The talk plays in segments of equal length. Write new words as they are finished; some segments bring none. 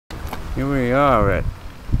Here we are at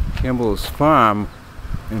Kimball's farm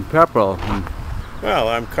in Pepperell. Well,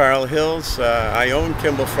 I'm Carl Hills. I own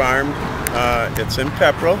Kimball Farm. It's in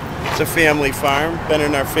Pepperell. It's a family farm. Been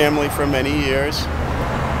in our family for many years.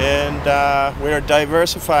 And we're a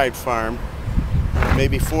diversified farm.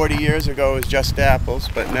 Maybe 40 years ago it was just apples,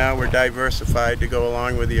 but now we're diversified to go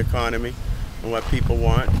along with the economy and what people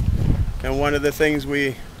want. And one of the things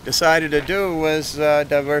we decided to do was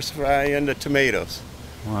diversify into tomatoes.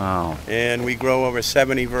 Wow. And we grow over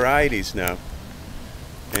 70 varieties now.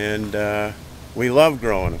 And we love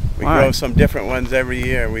growing them. We grow some different ones every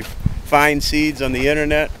year. We find seeds on the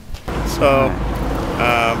internet. So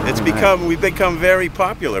we've become very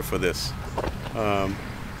popular for this.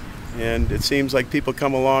 And it seems like people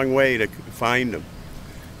come a long way to find them.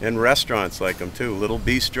 And restaurants like them too. Little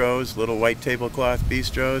bistros, little white tablecloth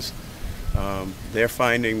bistros. They're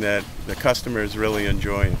finding that the customers really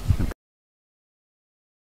enjoy them.